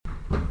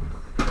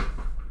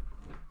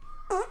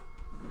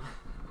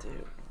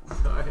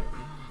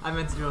I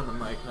meant to do it on the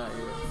mic, not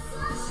you.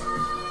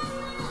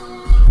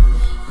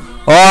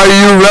 Are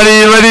you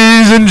ready,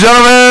 ladies and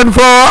gentlemen,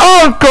 for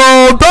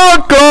Uncle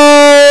Dunkel?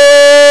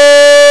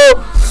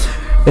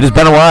 It has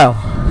been a while.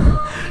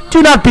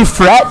 Do not be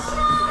fret.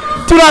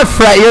 Do not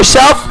fret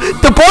yourself.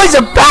 The boys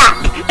are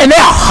back, and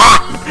they're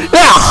hot.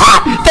 They're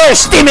hot. They're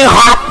steaming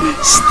hot.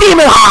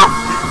 Steaming hot.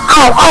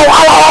 Ow, ow,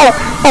 ow, ow.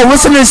 Oh,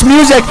 listen to this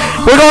music.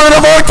 We're going to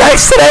the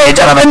vortex today,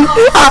 gentlemen.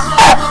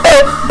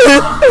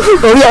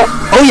 Oh, yeah.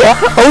 Oh, yeah.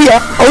 Oh, yeah.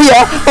 Oh,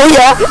 yeah. Oh,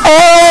 yeah.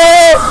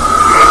 Oh!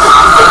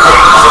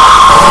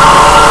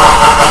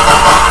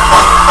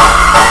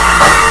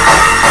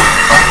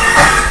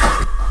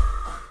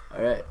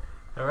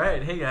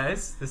 Alright, hey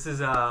guys, this is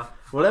What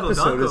Uncle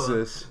episode Dunkel. is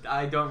this?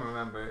 I don't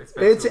remember.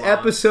 It's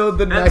episode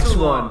the next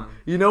one.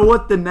 You know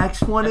what the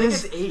next one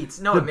is? I think it's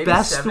 8. No, the maybe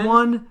best 7?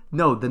 one?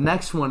 No, the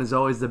next one is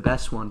always the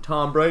best one.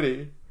 Tom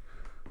Brady.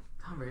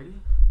 Tom Brady?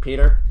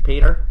 Peter,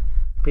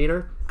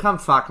 come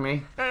fuck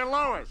me. Hey,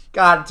 Lois.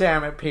 God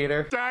damn it,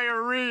 Peter.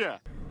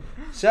 Diarrhea.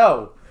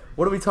 So,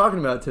 what are we talking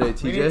about today,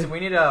 TJ? We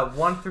need a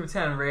 1 through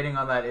 10 rating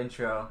on that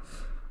intro.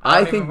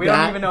 I mean, think we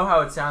don't even know how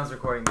it sounds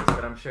recording this,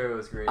 but I'm sure it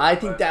was great. I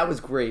think that was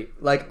great.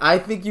 Like, I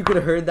think you could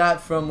have heard that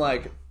from,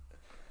 like,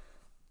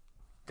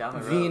 down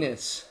the road.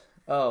 Venus.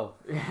 Oh.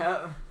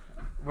 Yeah.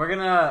 We're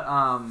gonna,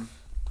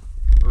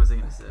 what was I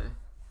gonna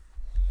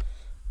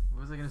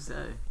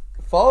say?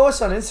 Follow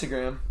us on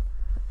Instagram.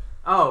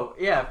 Oh,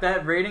 yeah, if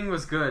that rating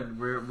was good,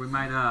 we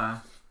might,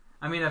 I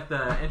mean, if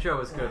the intro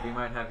was good, we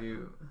might have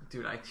you,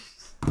 dude,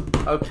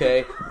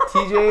 Okay,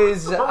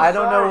 TJ's. I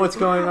don't know what's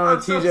going on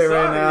with TJ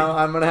right now.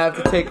 I'm gonna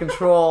have to take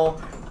control,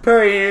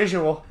 per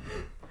usual.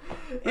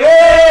 If the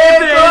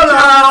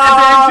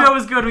intro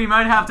was good, we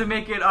might have to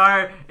make it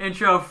our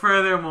intro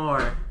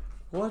furthermore.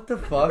 What the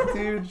fuck,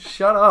 dude?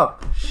 Shut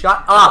up. Shut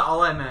That's up.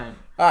 all I meant.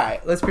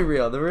 Alright, let's be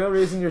real. The real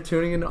reason you're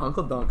tuning into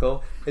Uncle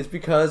Dunkel is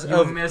because You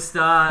of missed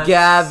us.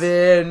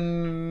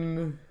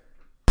 Gavin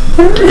and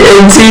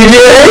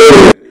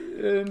TJ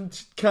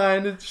and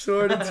kind of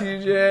sort of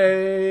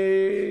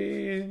TJ.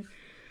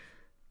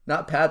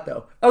 Not Pat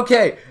though.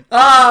 Okay.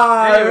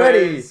 Ready.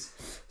 Anyways.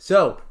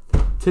 So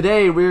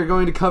today we're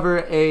going to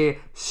cover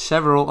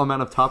several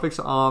amount of topics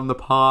on the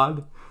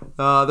pod.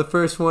 The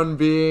first one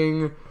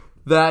being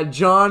that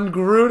John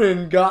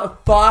Gruden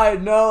got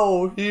fired.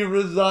 No, he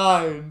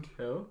resigned.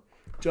 Who?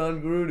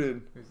 John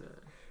Gruden. Who's that?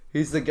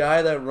 He's the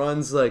guy that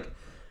runs, like,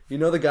 you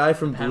know the guy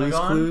from Blue's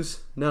Pentagon?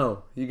 Clues?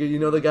 No. You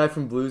know the guy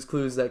from Blue's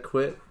Clues that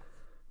quit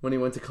when he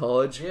went to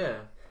college?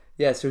 Yeah.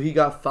 Yeah, so he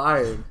got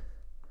fired.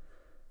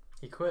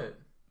 He quit.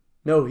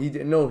 No,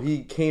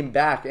 he came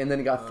back and then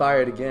he got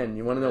fired again.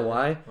 You want to know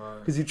why?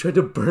 Because he tried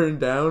to burn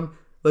down,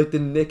 like, the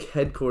Knick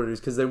headquarters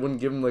because they wouldn't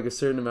give him, like, a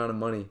certain amount of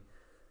money.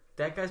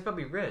 That guy's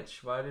probably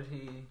rich. Why did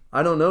he...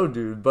 I don't know,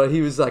 dude, but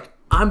he was like,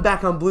 I'm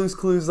back on Blue's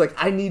Clues, like,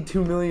 I need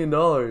 $2 million.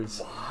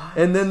 What?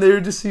 And then he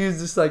was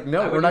just like,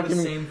 no, we're not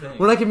giving you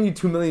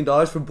 $2 million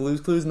for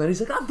Blue's Clues. And then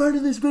he's like, I'm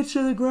burning this bitch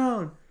to the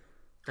ground.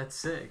 That's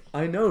sick.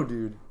 I know,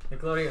 dude.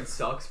 Nickelodeon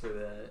sucks for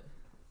that.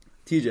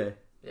 TJ.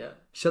 Yeah.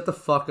 Shut the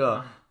fuck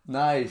up.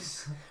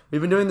 Nice.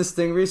 We've been doing this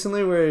thing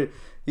recently where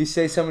you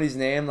say somebody's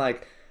name,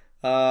 like,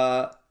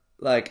 for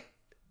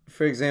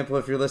example,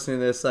 if you're listening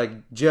to this, like,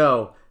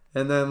 Joe.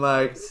 And then,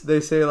 like,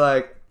 they say,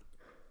 like,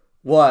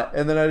 what?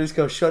 And then I just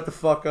go, shut the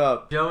fuck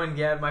up.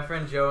 My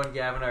friend Joe and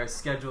Gavin are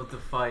scheduled to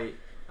fight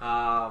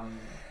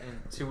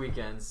in 2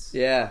 weekends.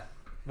 Yeah.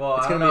 Well,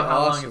 it's I don't gonna know be how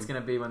awesome. long it's going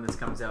to be when this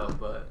comes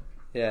out, but...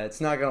 Yeah, it's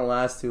not going to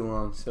last too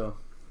long, so...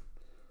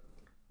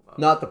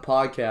 Not the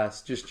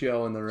podcast, just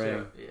Joe in the ring.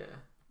 Joe, yeah.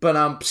 But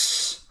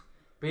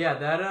But yeah,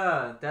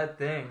 that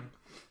thing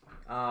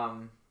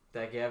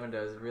that Gavin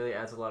does really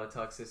adds a lot of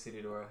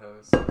toxicity to our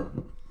house.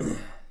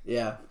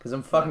 Yeah, because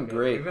I'm fucking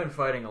great. We've been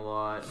fighting a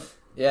lot.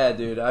 Yeah,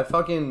 dude. I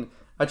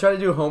try to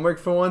do homework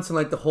for once and,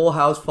 like, the whole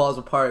house falls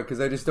apart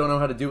because I just don't know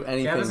how to do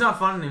anything. Gavin's not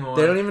fun anymore.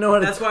 They don't even know how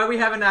to... That's why we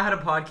haven't had a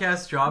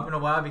podcast drop in a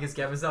while, because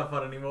Gavin's not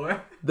fun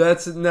anymore.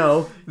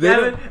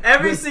 Gavin,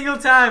 every single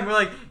time we're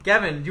like,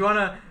 Gavin, do you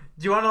wanna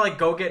like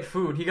go get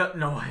food? He got,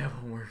 no, I have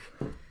homework.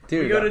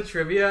 Dude, we go to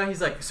trivia, he's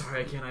like,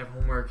 sorry, I can't, I have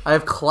homework. I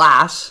have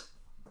class.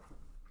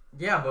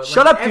 Yeah, but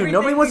shut up, dude.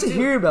 Nobody wants to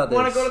hear about this.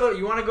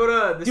 You want to go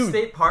to the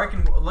state park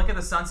and look at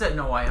the sunset?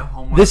 No, I have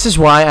homework. This is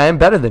why I am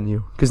better than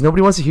you, because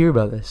nobody wants to hear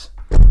about this.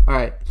 All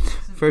right.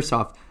 First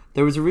off,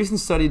 there was a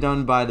recent study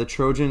done by the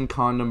Trojan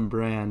condom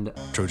brand.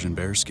 Trojan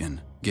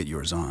Bearskin. Get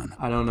yours on.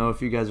 I don't know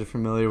if you guys are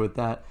familiar with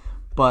that,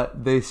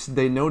 but they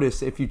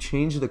noticed if you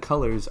change the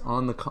colors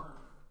on the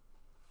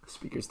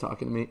speaker's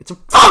talking to me. It's a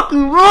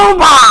fucking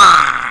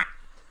robot.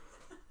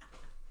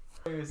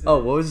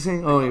 Oh, what was he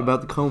saying? Oh,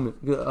 about the Coleman.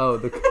 Oh,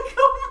 the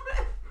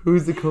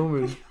who's the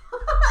Coleman?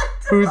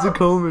 Who's the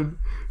Coleman?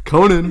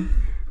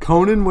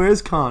 Conan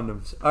wears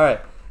condoms. All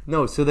right.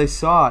 No, so they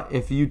saw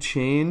if you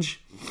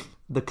change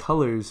the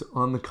colors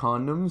on the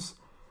condoms,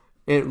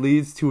 it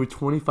leads to a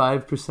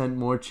 25%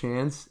 more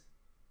chance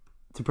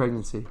to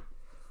pregnancy.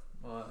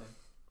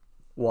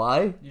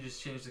 Why? You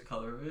just change the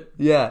color of it?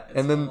 Yeah,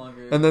 It's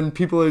and then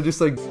people are just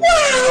like,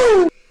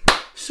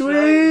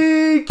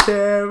 sweet. Lovely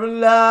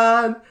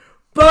Caroline.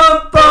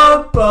 Bum,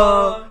 bum,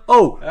 bum.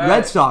 Oh, right.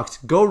 Red Sox.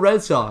 Go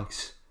Red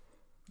Sox.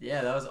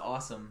 Yeah, that was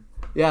awesome.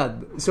 Yeah,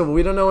 so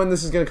we don't know when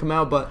this is going to come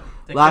out, but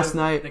They last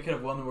night... They could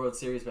have won the World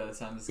Series by the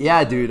time this Yeah,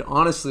 came out. dude,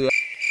 honestly.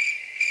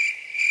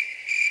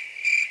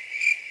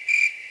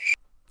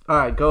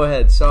 Alright, go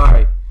ahead.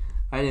 Sorry.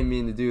 I didn't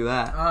mean to do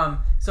that.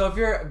 So if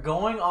you're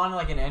going on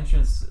like an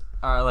entrance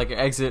or like an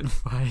exit,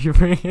 you're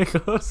bringing it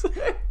closer.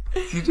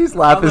 TJ's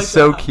laugh is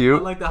so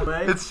cute. Like that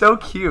way. It's so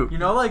cute. You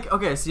know, like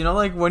okay, so you know,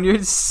 like when you're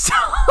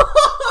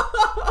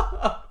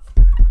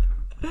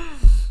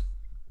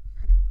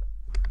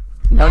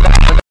No.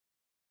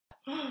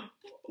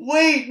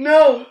 Wait,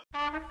 no.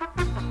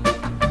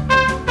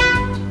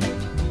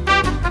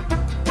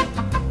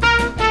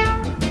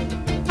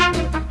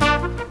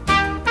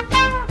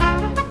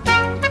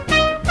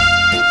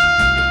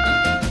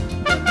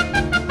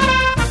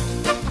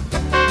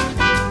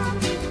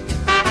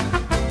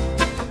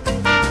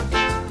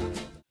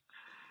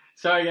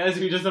 Sorry guys,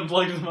 we just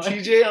unplugged the mic.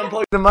 TJ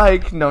unplugged the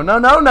mic. No.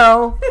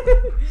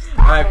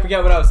 Alright,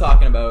 forget what I was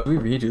talking about.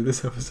 Did we redo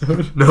this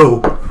episode?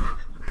 No.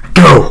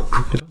 Go.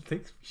 I don't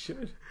think we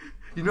should.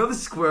 You know the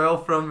squirrel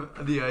from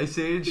the Ice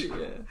Age?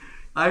 Yeah.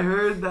 I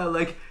heard that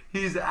like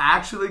he's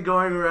actually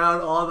going around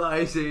all the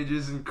Ice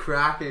Ages and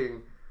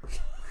cracking.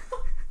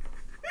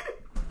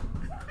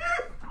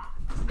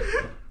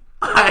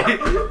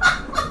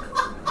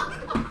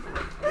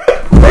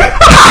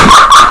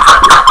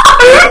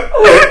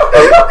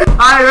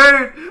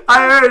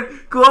 I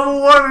heard global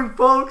warming,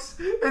 folks.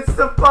 It's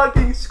the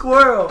fucking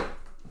squirrel.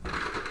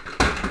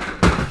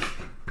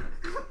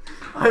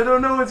 I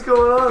don't know what's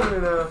going on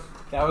right now.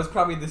 That was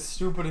probably the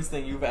stupidest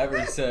thing you've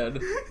ever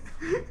said.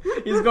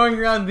 He's going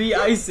around the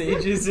Ice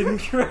Ages and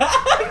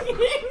cracking.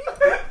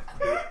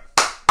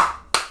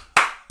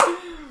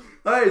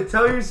 Alright,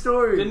 tell your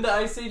story. Didn't the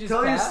Ice Ages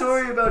Tell your pass?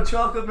 story about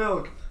chocolate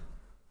milk.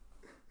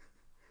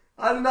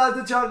 I'm not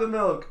the chocolate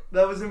milk.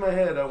 That was in my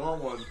head. I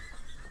want one.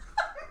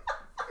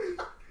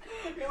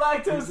 You're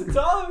lactose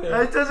intolerant.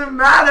 It doesn't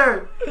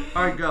matter.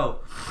 Alright, go.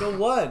 So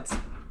what?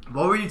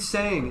 What were you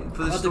saying for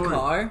the About story? the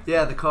car?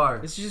 Yeah, the car.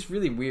 It's just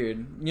really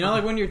weird. You know,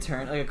 like when you're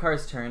like a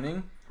car's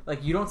turning,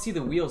 like you don't see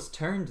the wheels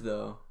turned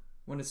though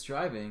when it's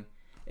driving.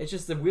 It's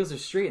just the wheels are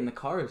straight and the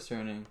car is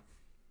turning.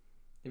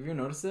 Have you ever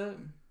noticed that?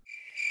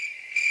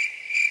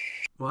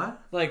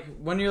 What? Like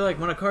when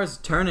a car's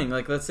turning,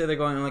 like let's say they're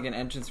going on like an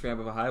entrance ramp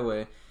of a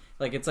highway,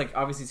 like it's like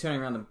obviously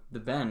turning around the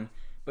bend,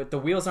 but the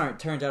wheels aren't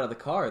turned out of the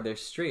car; they're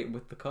straight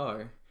with the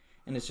car,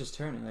 and it's just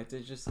turning. Like they're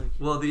just like.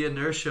 Well, the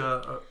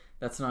inertia.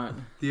 That's not.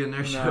 The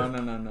inertia.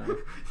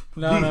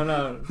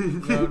 No.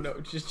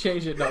 Just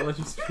change it. Don't let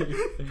you speak.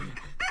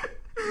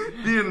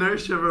 The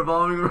inertia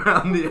revolving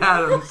around the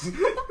atoms.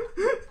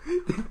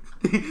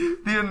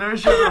 The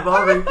inertia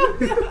revolving.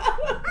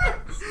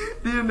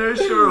 The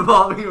inertia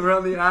revolving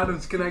around the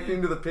atoms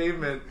connecting to the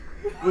pavement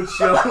would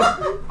show.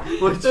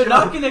 They're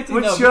not connecting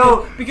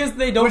because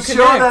they don't would connect.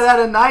 show that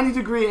at a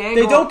 90-degree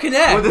angle. They don't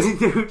connect.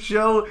 They would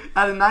show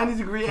at a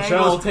 90-degree angle.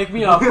 Michelle, take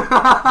me up.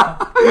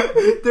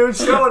 They would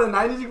show at a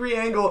 90-degree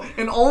angle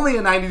and only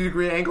a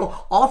 90-degree angle.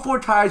 All four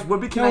tires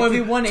would be connected it'd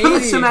be to 180.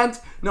 the cement.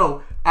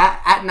 No,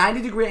 at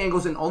 90-degree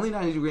angles and only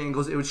 90-degree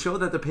angles, it would show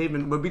that the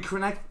pavement would be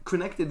connected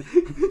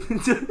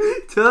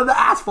to the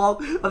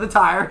asphalt of the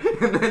tire,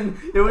 and then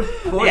it would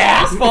force The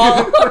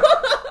asphalt.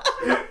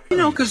 You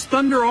know, because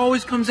thunder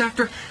always comes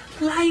after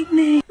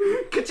lightning.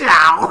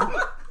 Ka-chow!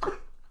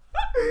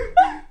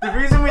 The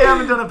reason we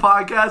haven't done a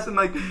podcast in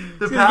like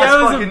the past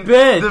Gavin's fucking a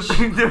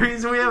bitch. The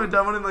reason we haven't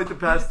done one in like the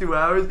past 2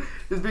 hours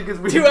is because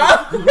we 2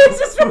 hours?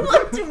 It's been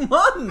like 2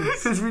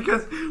 months. It's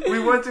because we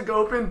went to go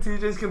open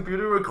TJ's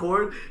computer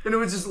record and it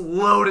was just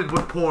loaded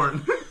with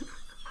porn.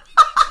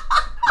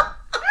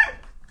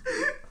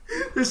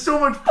 There's so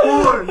much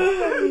porn.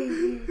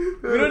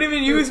 We don't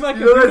even use my You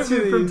know computer that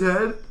scene for from these.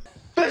 Ted?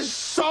 There's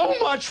so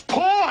much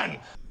porn!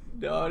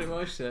 No, I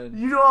watched that.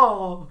 You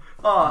know,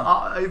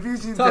 if you've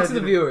seen Talk Ted, to the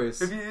you know-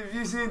 viewers. If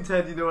you've seen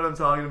Ted, you know what I'm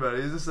talking about.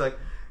 He's just like,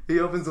 he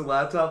opens the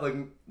laptop like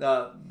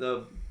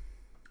the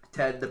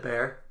Ted the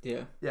bear.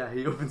 Yeah. Yeah,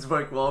 he opens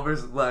Mike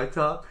Wahlberg's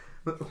laptop.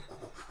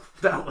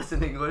 That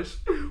wasn't English.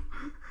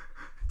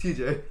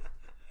 TJ,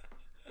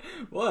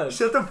 What?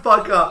 shut the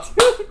fuck up.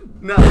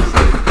 Nice.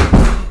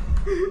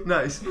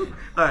 Nice.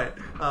 Alright.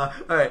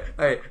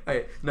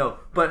 No.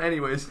 But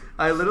anyways,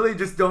 I literally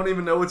just don't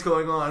even know what's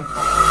going on.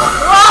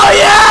 Oh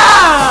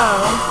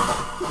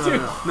yeah!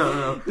 Dude,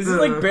 No. this is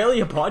like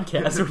barely a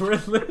podcast. We're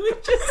literally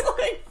just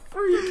like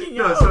freaking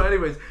No, out. so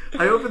anyways,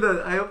 I opened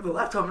the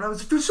laptop and I was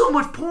like, there's so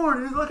much porn.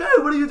 And he's like, hey,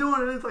 what are you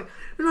doing? And it's like,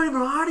 you're not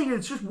even hiding it.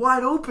 It's just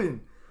wide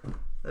open.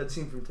 That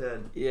scene from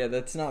Ted. Yeah,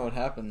 that's not what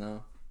happened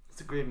though. It's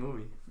a great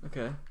movie.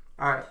 Okay.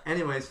 Alright,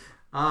 anyways.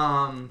 We're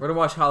gonna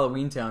watch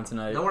Halloween Town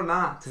tonight. No, we're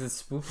not. Because it's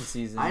spooky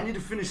season. I need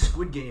to finish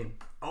Squid Game.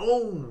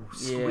 Oh,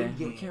 Squid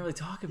Game. We can't really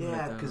talk about it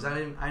Yeah, though. because I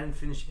didn't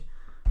finish it.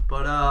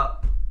 But I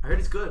heard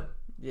it's good.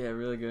 Yeah,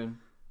 really good.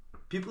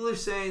 People are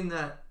saying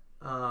that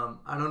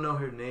I don't know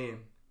her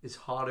name is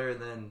hotter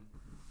than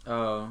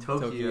Oh,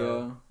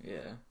 Tokyo.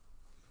 Yeah.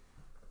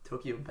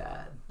 Tokyo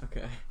bad.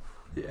 Okay.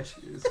 Yeah,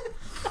 she is.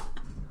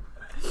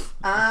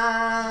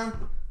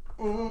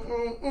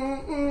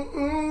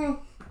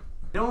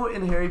 You know,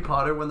 in Harry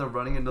Potter when they're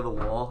running into the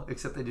wall,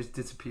 except they just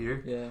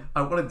disappear? Yeah.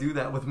 I want to do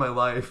that with my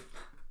life.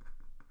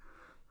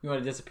 You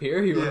want to disappear?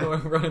 Or you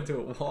want to run into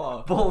a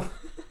wall? Both.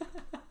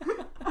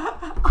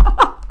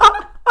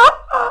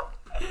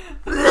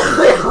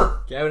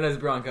 Gavin has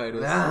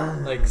bronchitis.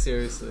 Like,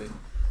 seriously.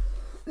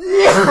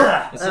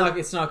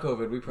 It's not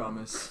COVID, we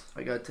promise.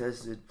 I got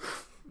tested.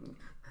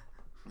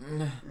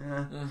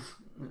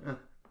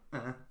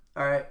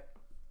 Alright.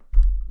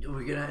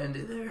 We're gonna end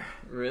it there.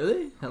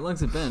 Really? How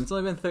long's it been? It's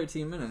only been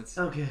 13 minutes.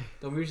 Okay.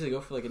 Don't we usually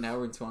go for like an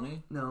hour and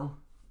 20? No.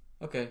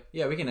 Okay.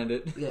 Yeah, we can end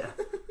it. Yeah.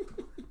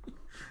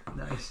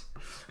 Nice.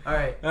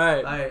 Alright.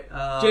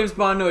 James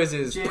Bond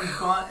noises. James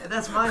Bond.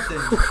 That's my thing.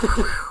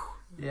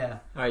 Yeah.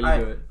 Alright,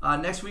 you do it.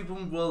 Next week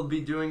we'll be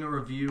doing a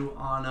review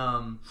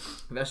on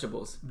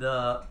vegetables.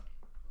 The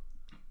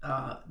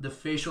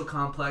facial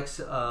complex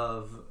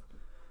of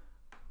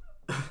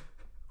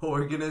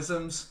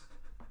organisms.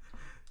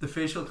 The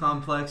facial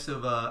complex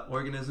of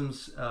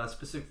organisms,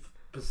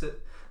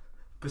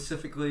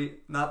 specifically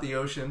not the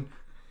ocean.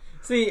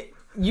 See,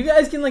 you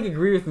guys can like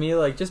agree with me,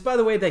 like just by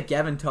the way that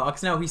Gavin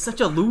talks now, he's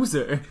such a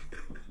loser.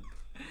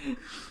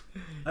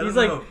 He's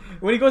like,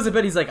 when he goes to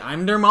bed, he's like,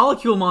 I'm their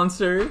molecule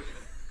monster.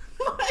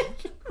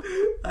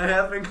 I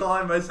have been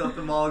calling myself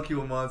the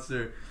molecule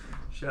monster.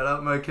 Shout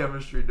out my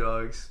chemistry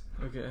dogs.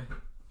 Okay.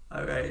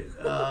 Alright,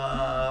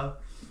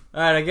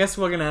 I guess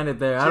we're gonna end it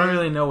there. I don't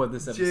really know what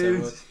this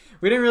episode was.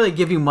 We didn't really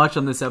give you much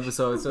on this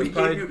episode, so it's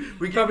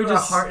probably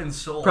just heart and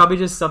soul. Probably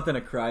just something to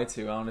cry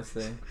to,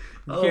 honestly.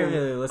 You can't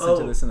really listen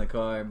to this in the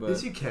car, but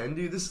yes, you can,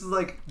 dude. This is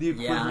like the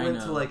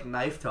equivalent to like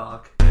knife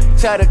talk.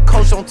 Tell the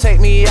coach don't take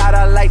me out.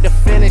 I like to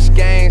finish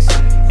games,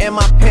 and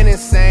my pen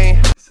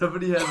insane.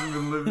 Somebody hasn't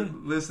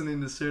been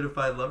listening to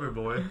Certified Lover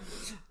Boy.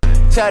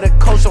 Tell the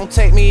coach don't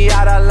take me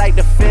out. I like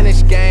to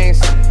finish games,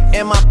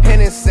 and my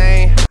pen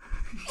insane.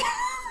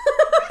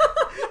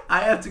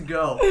 I have to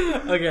go.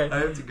 Okay. I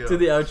have to go. To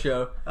the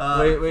outro.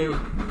 Wait.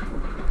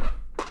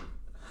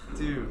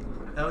 Dude,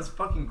 that was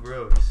fucking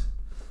gross.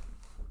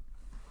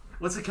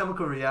 What's a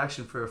chemical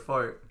reaction for a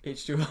fart?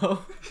 H2O.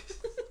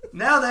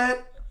 Now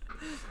that.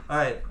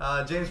 Alright,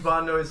 James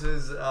Bond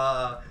noises.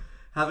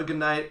 Have a good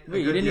night.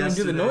 Wait, you didn't even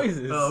do the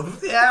noises. Oh,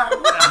 yeah.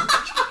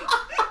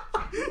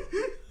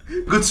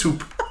 Good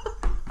soup.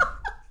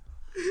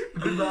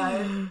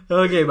 Goodbye.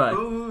 Okay, bye.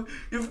 Ooh,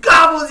 you've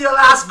gobbled your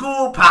last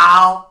goal,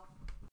 pal.